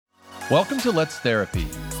Welcome to Let's Therapy,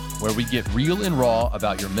 where we get real and raw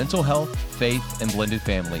about your mental health, faith, and blended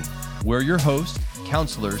family. We're your hosts,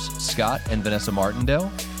 counselors Scott and Vanessa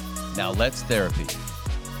Martindale. Now let's therapy.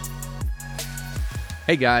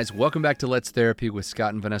 Hey guys, welcome back to Let's Therapy with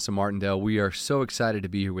Scott and Vanessa Martindale. We are so excited to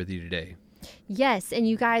be here with you today. Yes, and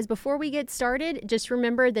you guys, before we get started, just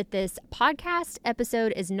remember that this podcast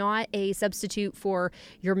episode is not a substitute for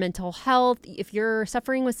your mental health. If you're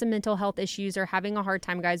suffering with some mental health issues or having a hard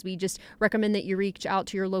time, guys, we just recommend that you reach out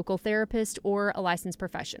to your local therapist or a licensed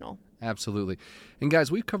professional. Absolutely. And guys,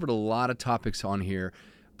 we've covered a lot of topics on here,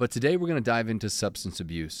 but today we're going to dive into substance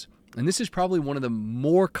abuse. And this is probably one of the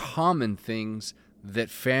more common things that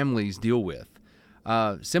families deal with,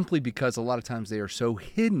 simply because a lot of times they are so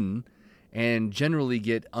hidden and generally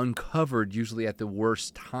get uncovered usually at the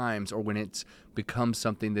worst times or when it's become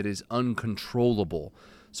something that is uncontrollable.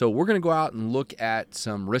 So we're going to go out and look at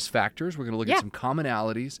some risk factors. We're going to look at some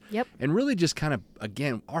commonalities. And really just kind of,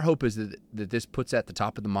 again, our hope is that this puts at the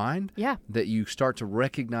top of the mind, that you start to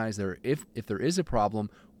recognize there if there is a problem,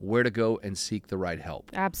 where to go and seek the right help.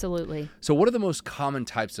 Absolutely. So what are the most common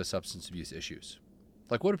types of substance abuse issues?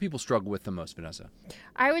 Like, what do people struggle with the most, Vanessa?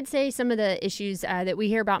 I would say some of the issues that we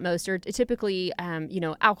hear about most are typically,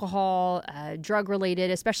 alcohol,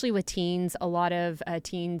 drug-related, especially with teens. A lot of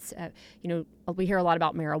teens, we hear a lot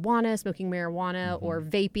about marijuana, smoking marijuana, or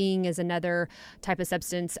vaping is another type of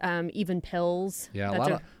substance, even pills. Yeah, a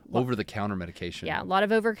lot of over-the-counter medication. Yeah, a lot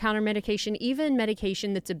of over-the-counter medication, even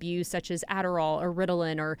medication that's abused, such as Adderall or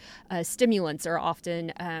Ritalin or stimulants are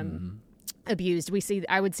often abused.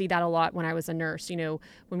 I would see that a lot when I was a nurse,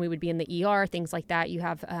 when we would be in the ER, things like that. You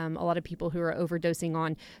have a lot of people who are overdosing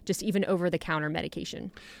on just even over-the-counter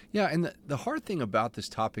medication. Yeah, and the hard thing about this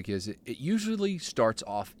topic is it usually starts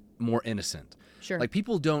off more innocent. Sure. Like,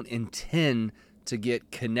 people don't intend to get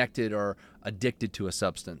connected or addicted to a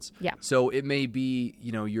substance. Yeah. So it may be,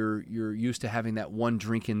 you're used to having that one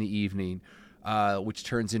drink in the evening, which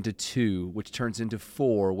turns into 2, which turns into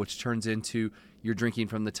 4, which turns into you're drinking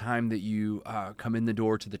from the time that you come in the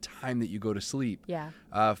door to the time that you go to sleep. Yeah.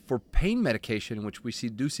 For pain medication, which we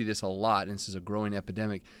do see this a lot, and this is a growing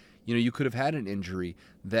epidemic, you could have had an injury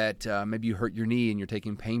that maybe you hurt your knee and you're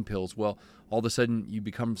taking pain pills. Well, all of a sudden you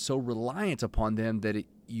become so reliant upon them that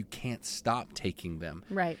you can't stop taking them.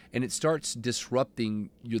 Right. And it starts disrupting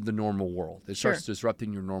the normal world. It starts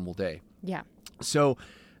disrupting your normal day. Yeah. So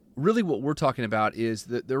really what we're talking about is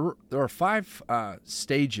that there are 5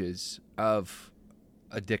 stages of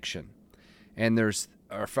addiction, and there's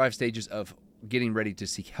 5 stages of getting ready to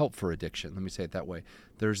seek help for addiction. Let me say it that way.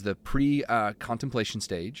 There's the pre-contemplation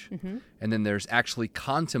stage, and then there's actually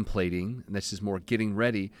contemplating, and this is more getting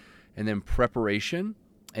ready, and then preparation,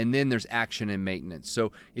 and then there's action and maintenance.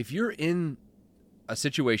 So if you're in a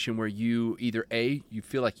situation where you either you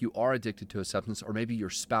feel like you are addicted to a substance, or maybe your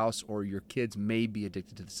spouse or your kids may be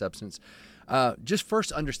addicted to the substance, just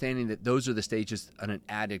first understanding that those are the stages an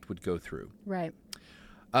addict would go through. Right.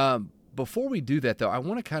 Before we do that, though, I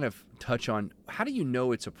want to kind of touch on how do you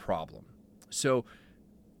know it's a problem? So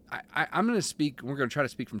I'm going to speak, we're going to try to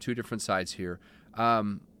speak from 2 different sides here,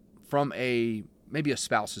 from maybe a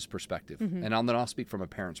spouse's perspective, and then I'll speak from a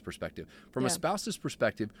parent's perspective. From a spouse's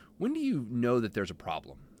perspective, when do you know that there's a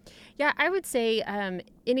problem? Yeah, I would say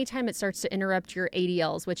anytime it starts to interrupt your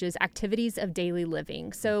ADLs, which is activities of daily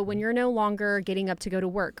living. So when you're no longer getting up to go to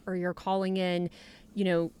work, or you're calling in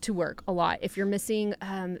to work a lot, if you're missing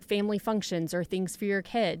family functions or things for your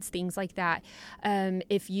kids, things like that.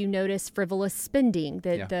 If you notice frivolous spending,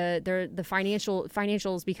 that the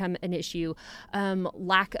financials become an issue.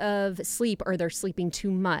 Lack of sleep, or they're sleeping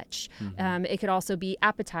too much. It could also be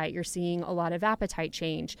appetite. You're seeing a lot of appetite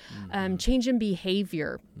change. Change in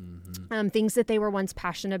behavior. Things that they were once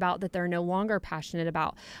passionate about that they're no longer passionate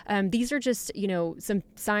about. These are just, some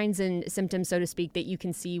signs and symptoms, so to speak, that you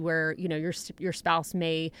can see where, your spouse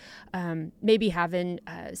may be having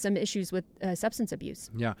some issues with substance abuse.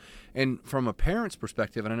 Yeah. And from a parent's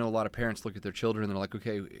perspective, and I know a lot of parents look at their children and they're like,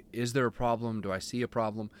 okay, is there a problem? Do I see a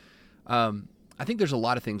problem? I think there's a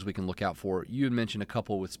lot of things we can look out for. You had mentioned a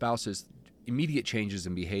couple with spouses, immediate changes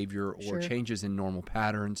in behavior or changes in normal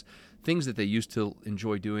patterns, things that they used to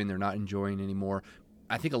enjoy doing, they're not enjoying anymore.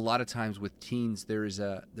 I think a lot of times with teens, there's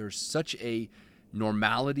such a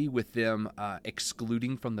normality with them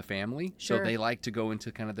excluding from the family. So they like to go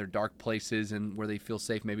into kind of their dark places and where they feel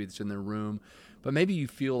safe. Maybe it's in their room, but maybe you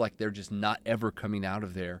feel like they're just not ever coming out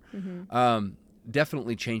of there.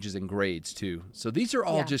 definitely changes in grades too. So these are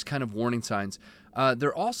all Yeah. just kind of warning signs. There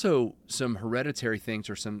are also some hereditary things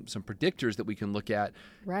or some predictors that we can look at,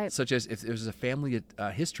 Right. such as if there's a family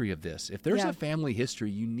history of this. If there's Yeah. a family history,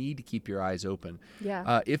 you need to keep your eyes open.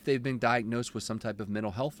 Yeah. If they've been diagnosed with some type of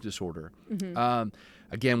mental health disorder. Mm-hmm.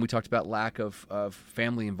 Again, we talked about lack of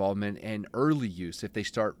family involvement and early use. If they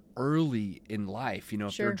start early in life,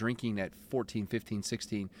 if Sure. they're drinking at 14, 15,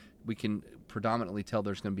 16, we can predominantly tell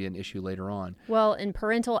there's going to be an issue later on. Well, and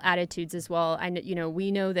parental attitudes as well.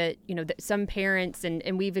 We know that, that some parents,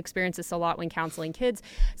 and we've experienced this a lot when counseling kids,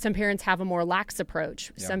 some parents have a more lax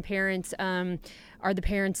approach. Yeah. Some parents are the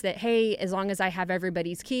parents that, hey, as long as I have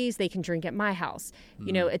everybody's keys, they can drink at my house.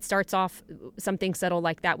 It starts off something subtle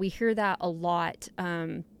like that. We hear that a lot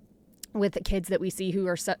with the kids that we see who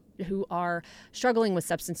are struggling with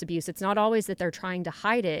substance abuse. It's not always that they're trying to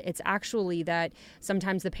hide it. It's actually that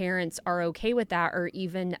sometimes the parents are okay with that, or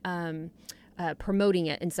even promoting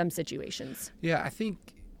it in some situations. Yeah, I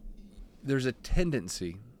think there's a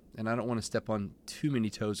tendency, and I don't want to step on too many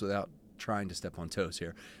toes without trying to step on toes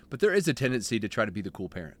here, but there is a tendency to try to be the cool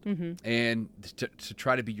parent and to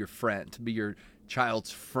try to be your friend, to be your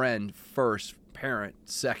child's friend first, parent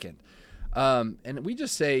second. And we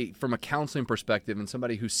just say, from a counseling perspective and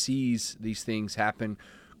somebody who sees these things happen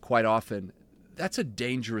quite often, that's a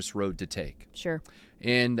dangerous road to take. Sure.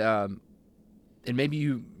 And maybe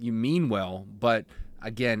you mean well, but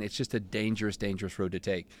again, it's just a dangerous road to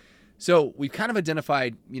take. So we've kind of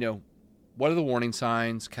identified, what are the warning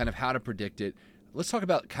signs, kind of how to predict it. Let's talk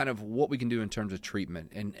about kind of what we can do in terms of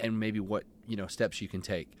treatment and maybe what, steps you can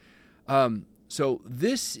take. So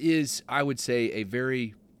this is, I would say, a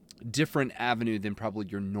very different avenue than probably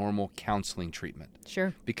your normal counseling treatment.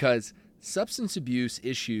 Sure. Because substance abuse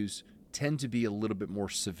issues tend to be a little bit more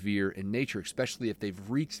severe in nature, especially if they've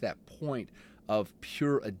reached that point of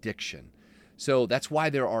pure addiction. So that's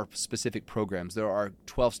why there are specific programs. There are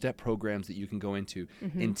 12-step programs that you can go into,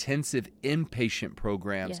 intensive inpatient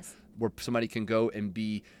programs Yes. where somebody can go and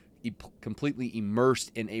be completely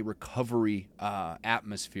immersed in a recovery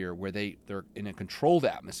atmosphere where they're in a controlled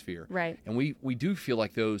atmosphere. Right. And we do feel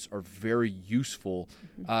like those are very useful,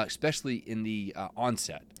 especially in the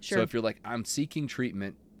onset. Sure. So if you're like, I'm seeking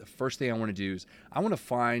treatment, the first thing I want to do is I want to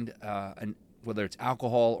find whether it's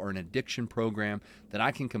alcohol or an addiction program that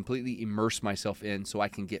I can completely immerse myself in so I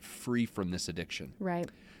can get free from this addiction. Right.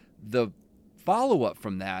 The follow-up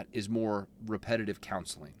from that is more repetitive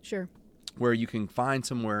counseling, Sure. where you can find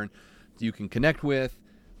somewhere you can connect with,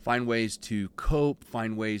 find ways to cope,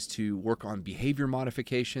 find ways to work on behavior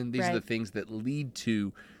modification. These are Right. the things that lead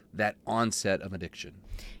to that onset of addiction.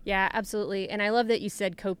 Yeah, absolutely. And I love that you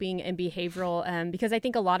said coping and behavioral, because I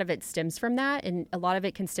think a lot of it stems from that, and a lot of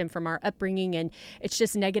it can stem from our upbringing, and it's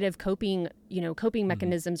just negative coping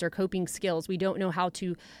mechanisms or coping skills. We don't know how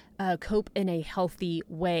to cope in a healthy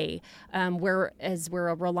way, whereas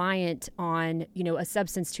we're reliant on, a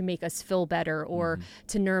substance to make us feel better or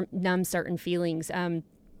to numb certain feelings. And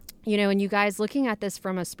you guys, looking at this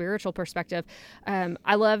from a spiritual perspective,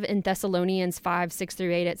 I love in Thessalonians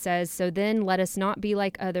 5:6-8, it says, "So then let us not be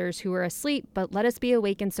like others who are asleep, but let us be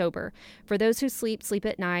awake and sober. For those who sleep, sleep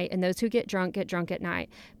at night, and those who get drunk at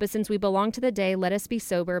night. But since we belong to the day, let us be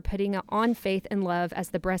sober, putting on faith and love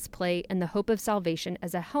as the breastplate and the hope of salvation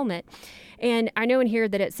as a helmet." And I know in here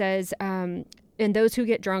that it says, and those who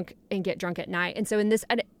get drunk at night. And so in this,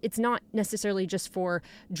 it's not necessarily just for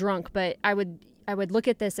drunk, but I would look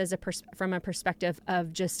at this as from a perspective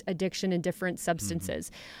of just addiction and different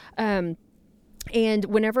substances. And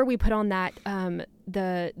whenever we put on that,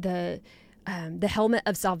 the helmet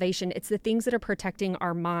of salvation, it's the things that are protecting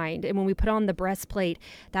our mind. And when we put on the breastplate,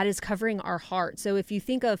 that is covering our heart. So if you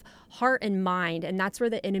think of heart and mind, and that's where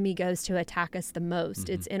the enemy goes to attack us the most,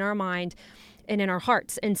 it's in our mind and in our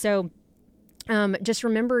hearts. And so just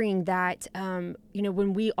remembering that,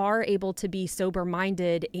 when we are able to be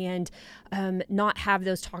sober-minded and not have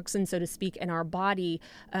those toxins, so to speak, in our body,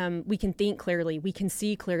 we can think clearly, we can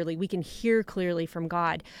see clearly, we can hear clearly from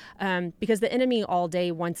God, because the enemy all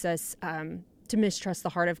day wants us to mistrust the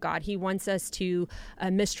heart of God. He wants us to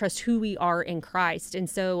mistrust who we are in Christ. And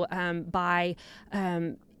so by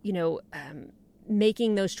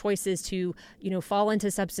making those choices to, fall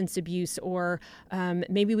into substance abuse, or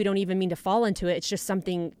maybe we don't even mean to fall into it. It's just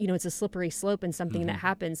something, it's a slippery slope and something that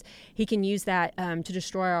happens. He can use that to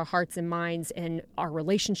destroy our hearts and minds and our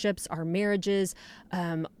relationships, our marriages,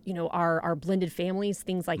 our blended families,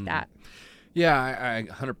 things like that. Yeah, I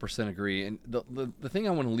 100% agree. And the thing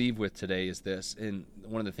I want to leave with today is this, and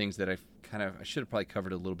one of the things that I should have probably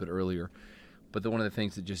covered a little bit earlier, but one of the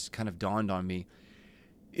things that just kind of dawned on me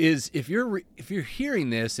is if you're hearing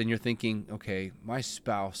this and you're thinking, okay, my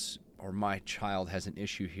spouse or my child has an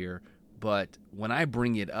issue here, but when I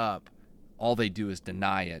bring it up, all they do is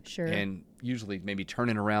deny it, Sure. and usually maybe turn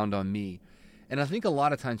it around on me. And I think a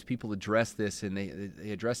lot of times people address this and they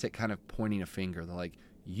address it kind of pointing a finger. They're like,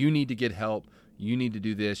 you need to get help. You need to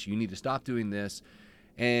do this. You need to stop doing this.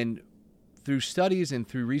 And through studies and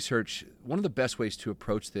through research, one of the best ways to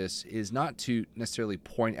approach this is not to necessarily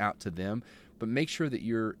point out to them, but make sure that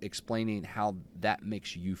you're explaining how that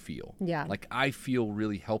makes you feel. Yeah. Like, I feel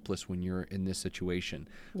really helpless when you're in this situation.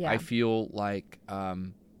 Yeah. I feel like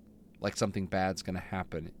something bad's going to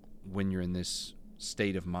happen when you're in this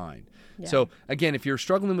state of mind. Yeah. So again, if you're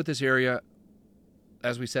struggling with this area,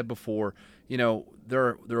 as we said before,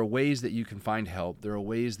 there are ways that you can find help. There are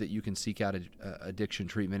ways that you can seek out addiction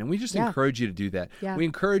treatment, and we just encourage you to do that. Yeah. We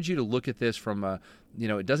encourage you to look at this from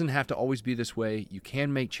it doesn't have to always be this way. You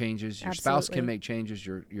can make changes. Your spouse can make changes.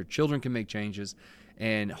 Your children can make changes,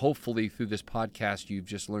 and hopefully through this podcast, you've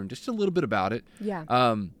just learned just a little bit about it.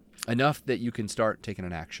 Yeah. Enough that you can start taking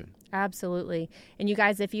an action. Absolutely. And you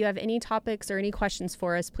guys, if you have any topics or any questions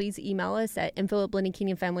for us, please email us at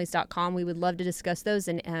info@blendedkingdomfamilies.com. We would love to discuss those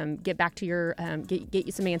and get back to your get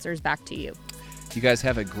you some answers back to you. You guys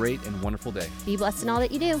have a great and wonderful day. Be blessed in all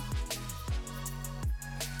that you do.